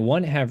territory. Only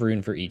one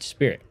Havrun for each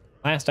spirit.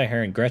 Last I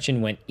heard,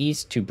 Gretchen went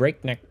east to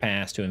Breakneck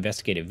Pass to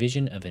investigate a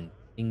vision of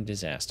impending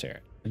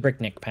disaster. The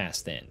Breakneck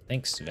Pass then.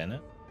 Thanks,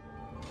 Svenna.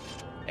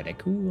 Very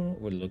cool.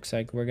 Well, it looks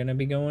like we're going to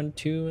be going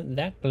to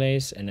that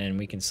place, and then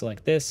we can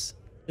select this.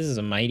 This is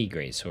a mighty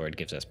great sword.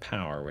 Gives us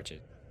power, which is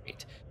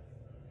great.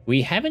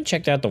 We haven't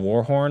checked out the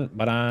Warhorn,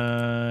 but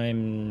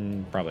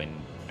I'm probably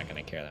not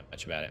going to care that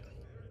much about it.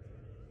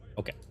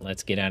 Okay,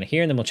 let's get out of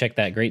here, and then we'll check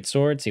that great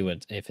sword, see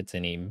if it's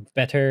any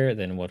better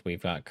than what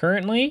we've got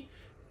currently.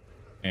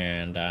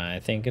 And I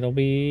think it'll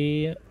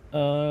be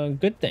a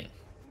good thing.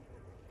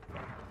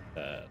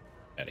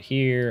 Out of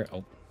here.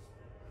 Oh.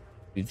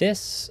 Do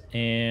this,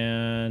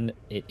 and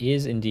it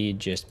is indeed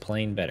just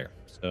plain better.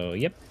 So,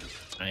 yep,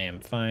 I am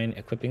fine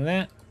equipping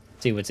that.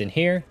 See what's in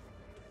here.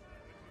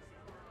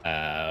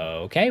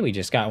 Okay, we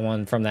just got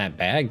one from that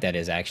bag that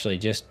is actually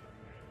just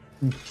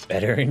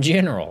better in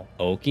general.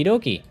 Okie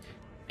dokie.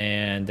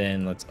 And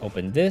then let's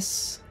open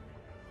this.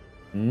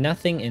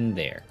 Nothing in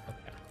there.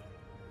 Okay.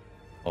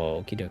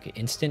 Okie dokie.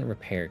 Instant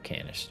repair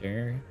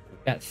canister.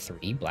 We've got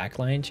 3 Black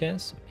Lion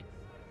chests.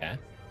 Okay.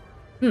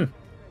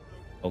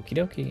 Okie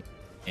dokie.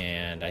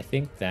 And I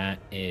think that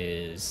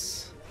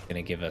is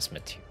gonna give us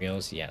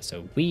materials. Yeah,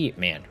 so we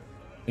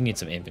need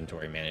some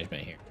inventory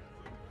management here.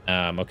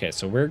 Okay,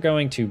 so we're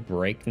going to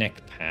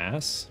Breakneck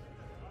Pass.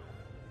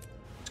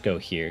 Let's go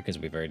here because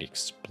we've already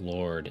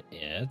explored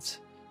it.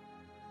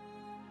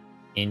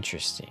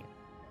 Interesting.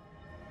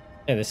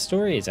 Yeah, this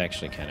story is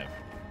actually kind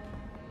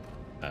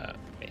of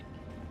wait.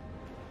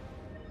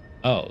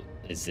 Oh,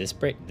 is this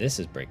this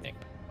is Breakneck?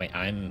 Wait,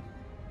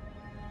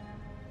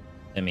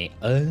 let me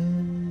yeah,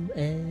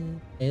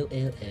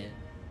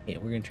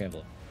 we're gonna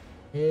travel.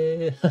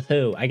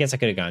 I guess I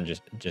could have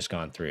just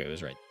gone through. It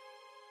was right.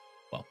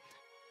 Well,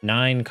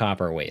 9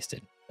 copper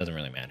wasted. Doesn't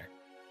really matter.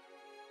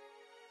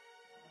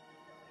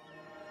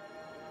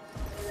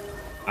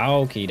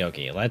 Okie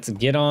dokie. Let's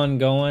get on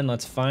going.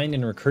 Let's find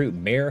and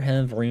recruit Bear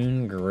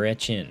Havrun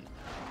Gretchen.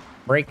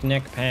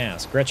 Breakneck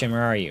Pass. Gretchen,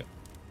 where are you?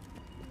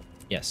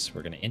 Yes,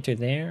 we're gonna enter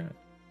there.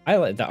 I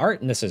like the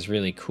art in this is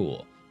really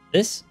cool.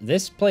 This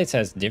place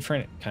has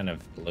different kind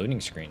of loading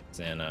screens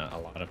than a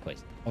lot of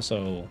places.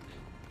 Also,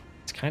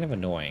 it's kind of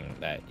annoying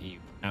that you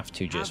have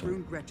to just...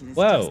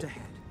 Whoa!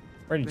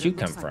 Where did you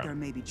come from? There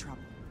may be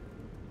trouble.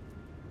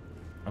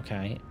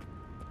 Okay.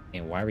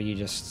 And why were you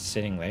just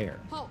sitting there?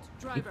 Halt,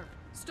 driver!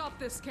 Stop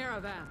this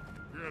caravan!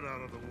 Get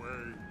out of the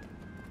way.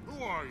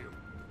 Who are you?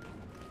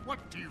 What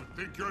do you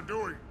think you're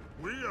doing?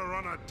 We are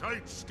on a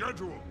tight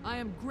schedule. I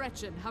am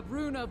Gretchen,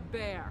 Havrun of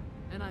Bear,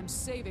 and I'm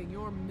saving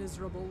your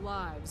miserable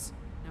lives.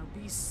 Now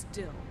be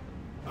still.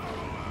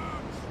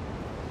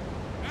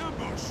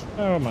 Ambush!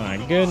 Oh my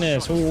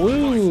goodness.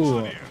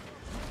 Woo!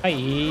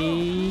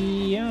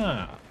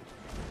 Hi-ya!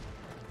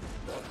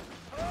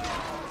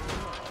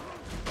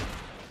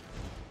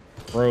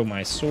 Throw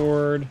my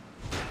sword.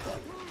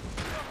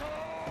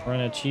 Run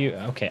at you.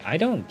 Okay, I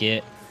don't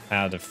get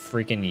how to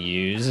freaking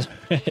use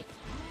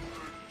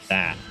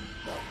that.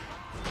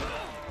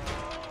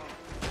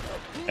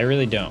 I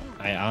really don't.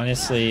 I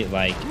honestly,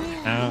 like,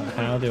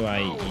 how do I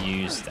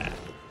use that?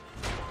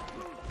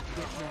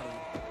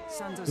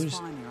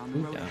 Who's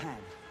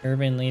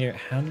Caravan leader?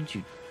 How did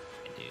you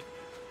do?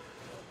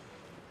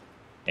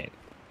 Okay.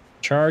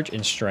 Charge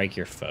and strike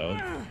your foe.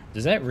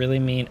 Does that really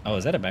mean... Oh,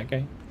 is that a bad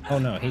guy? Oh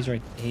no, he's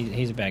right.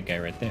 He's a bad guy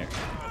right there.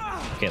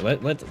 Okay,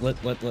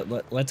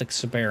 let's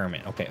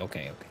experiment. Okay.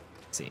 Let's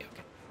see.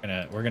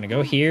 Okay. We're gonna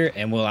go here,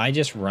 and will I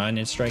just run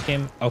and strike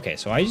him? Okay,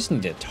 so I just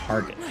need to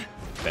target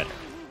better.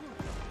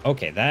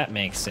 Okay, that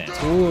makes sense.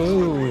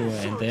 Ooh,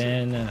 and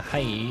then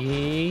hi.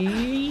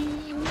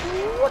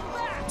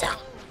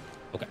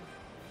 Okay.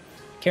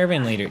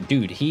 Caravan leader,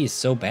 dude, he is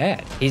so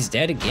bad. He's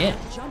dead again.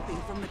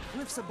 Jumping from the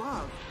cliffs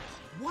above.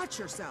 Watch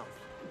yourself.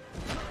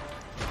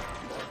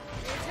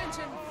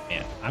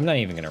 Man, I'm not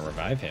even gonna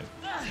revive him.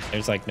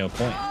 There's like no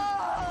point.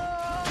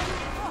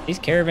 These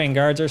caravan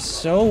guards are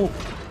so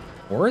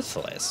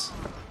worthless.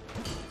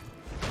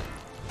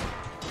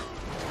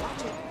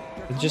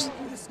 Just...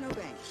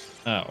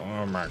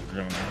 Oh my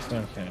goodness.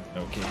 Okay.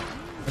 What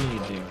are you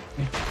doing?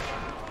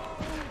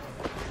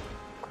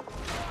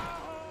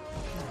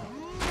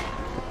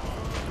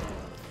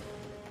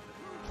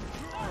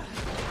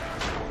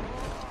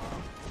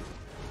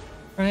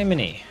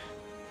 Criminy.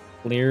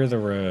 Clear the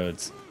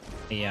roads.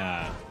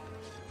 Yeah.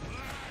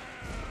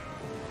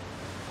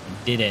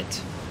 Did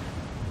it.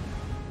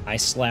 I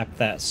slapped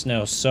that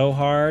snow so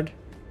hard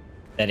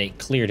that it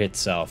cleared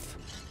itself.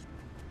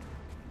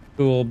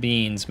 Cool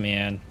beans,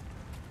 man.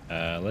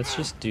 Let's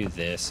just do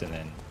this and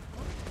then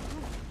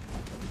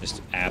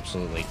just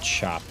absolutely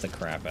chop the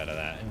crap out of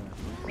that.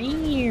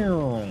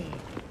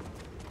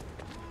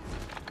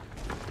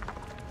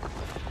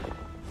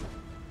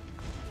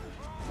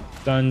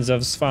 Sons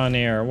of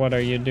Svanir, what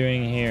are you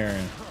doing here?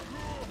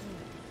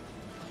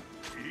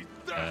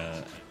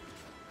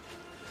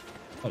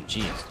 Oh,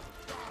 jeez.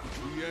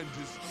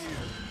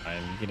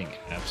 I'm getting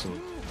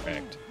absolutely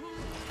wrecked.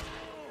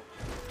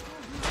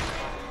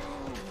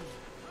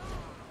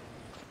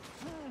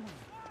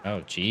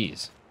 Oh,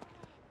 jeez.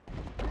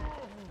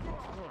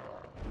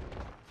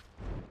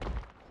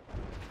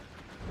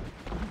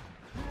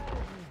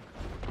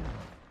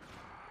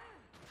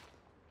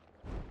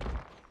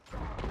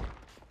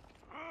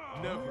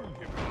 Never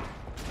give up.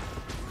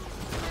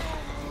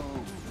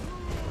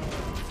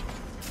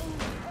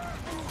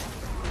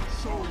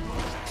 So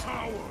much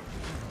power.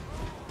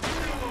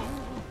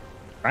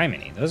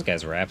 Criminy, those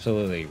guys were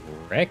absolutely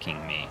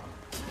wrecking me.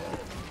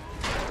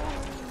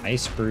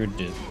 Ice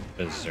Brewed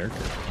Berserker.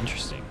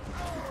 Interesting.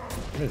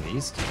 What are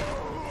these two?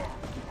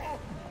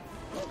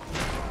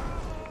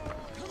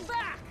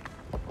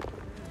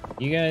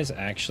 You guys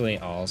actually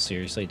all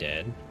seriously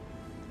dead?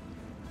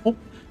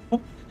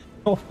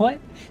 Oh, what?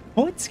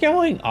 What's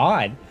going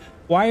on?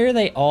 Why are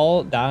they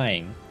all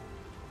dying?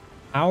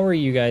 How are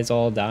you guys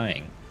all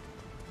dying?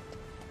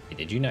 Hey,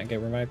 did you not get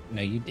revived?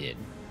 No, you did.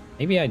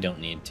 Maybe I don't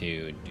need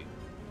to do...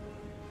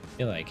 I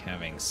feel like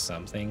having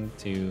something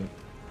to...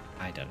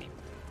 I don't even...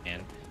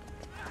 Man.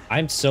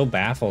 I'm so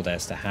baffled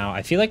as to how...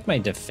 I feel like my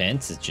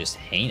defense is just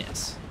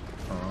heinous.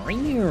 My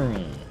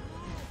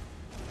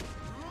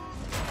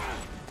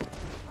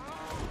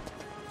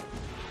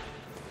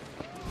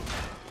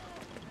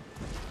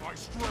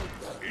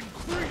strength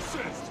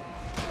increases.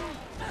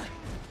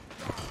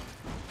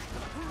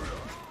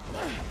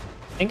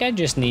 I think I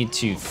just need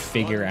to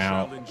figure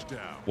out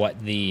what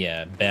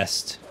the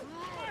best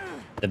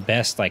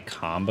like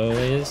combo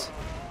is,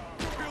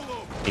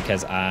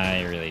 because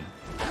I really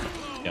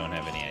don't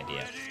have any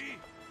idea.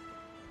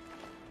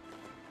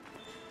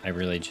 I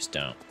really just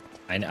don't.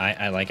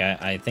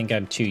 I think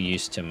I'm too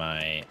used to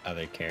my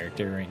other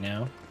character right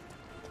now.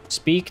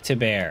 Speak to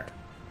Bear.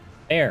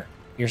 Bear,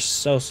 you're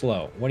so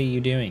slow. What are you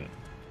doing?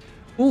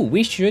 Ooh,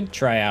 we should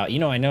try out. You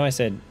know, I know I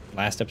said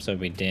last episode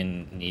we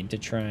didn't need to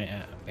try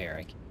out Bear.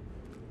 I can't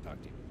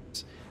talk to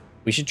you.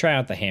 We should try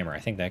out the hammer. I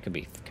think that could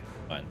be kind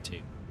of fun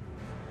too.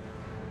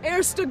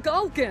 Ersta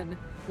Gulkin!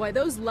 Why,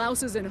 those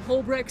louses in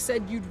Holbrecht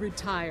said you'd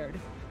retired.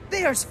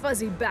 There's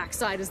fuzzy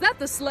backside. Is that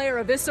the Slayer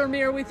of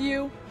Issermir with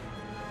you?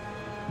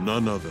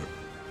 None other.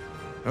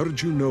 How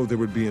did you know there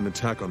would be an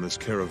attack on this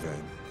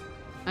caravan?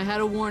 I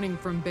had a warning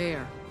from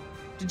Bear.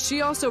 Did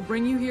she also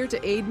bring you here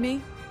to aid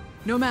me?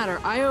 No matter,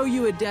 I owe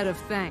you a debt of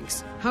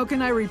thanks. How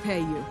can I repay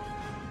you?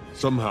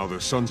 Somehow the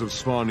Sons of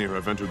Svanir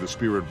have entered the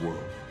spirit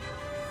world.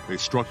 They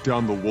struck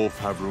down the wolf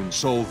Havrun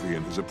Solvi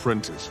and his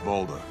apprentice,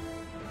 Valda.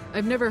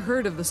 I've never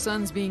heard of the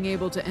Sons being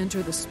able to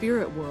enter the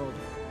spirit world.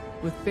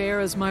 With Bear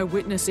as my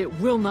witness, it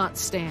will not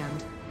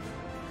stand.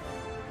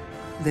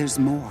 There's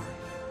more.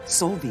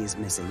 Solvi is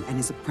missing, and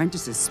his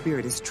apprentice's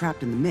spirit is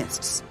trapped in the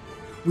mists.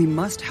 We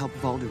must help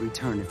Valda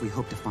return if we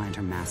hope to find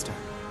her master.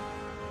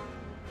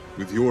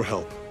 With your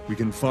help, we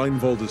can find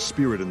Valda's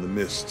spirit in the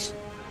mists,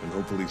 and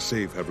hopefully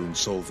save Havrun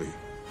Solvi.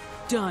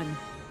 Done.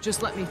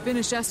 Just let me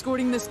finish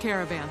escorting this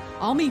caravan.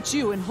 I'll meet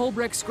you in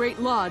Holbrecht's Great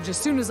Lodge as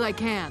soon as I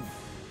can.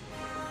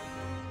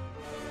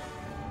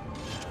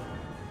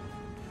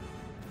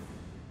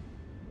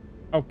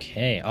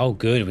 Okay. Oh,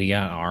 good. We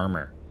got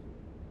armor.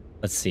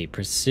 Let's see.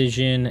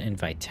 Precision and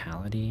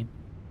vitality.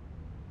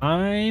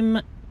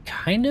 I'm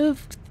kind of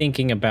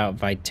thinking about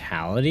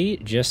vitality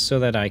just so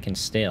that I can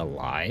stay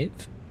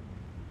alive,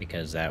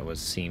 because that would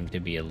seem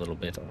to be a little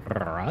bit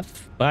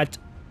rough, but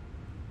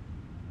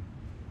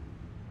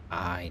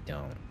I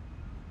don't.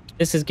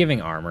 This is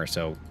giving armor,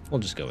 so we'll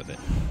just go with it.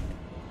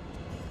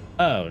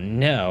 Oh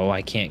no,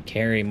 I can't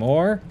carry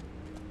more.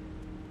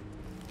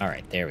 All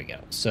right, there we go.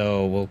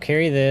 So we'll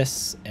carry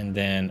this, and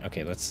then,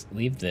 okay, let's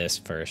leave this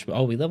first.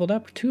 Oh, we leveled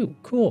up too.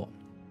 Cool.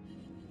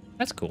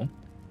 That's cool.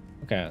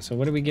 Okay, so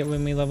what do we get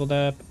when we leveled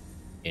up?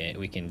 Yeah,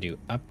 we can do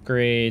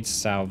upgrades,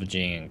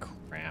 salvaging, and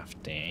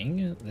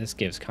crafting. This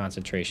gives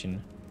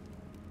concentration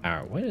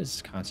power. What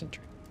is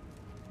concentration?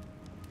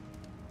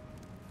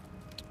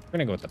 We're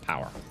gonna go with the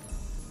power.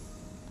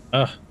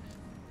 Ugh.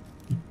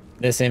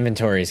 This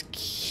inventory is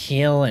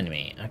killing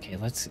me. Okay,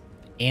 let's...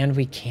 And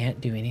we can't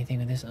do anything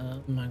with this.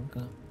 Oh my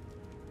god.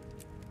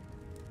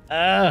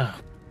 Oh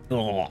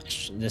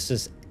gosh. This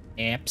is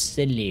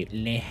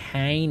absolutely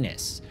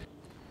heinous.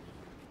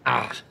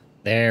 Ah,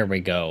 there we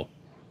go.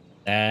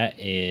 That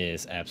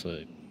is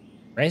absolutely...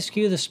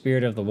 Rescue the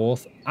spirit of the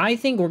wolf. I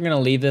think we're going to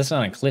leave this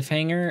on a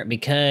cliffhanger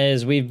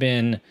because we've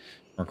been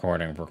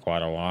recording for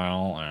quite a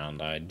while and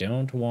I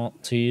don't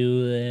want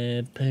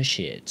to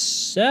push it.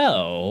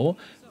 So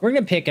we're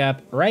going to pick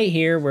up right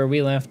here where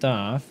we left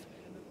off.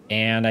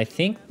 And I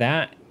think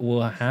that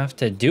will have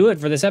to do it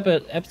for this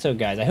episode,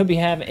 guys. I hope you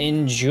have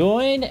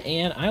enjoyed,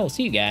 and I will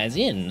see you guys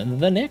in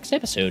the next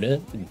episode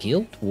of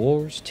Guild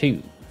Wars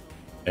 2.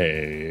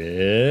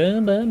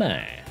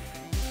 Bye-bye.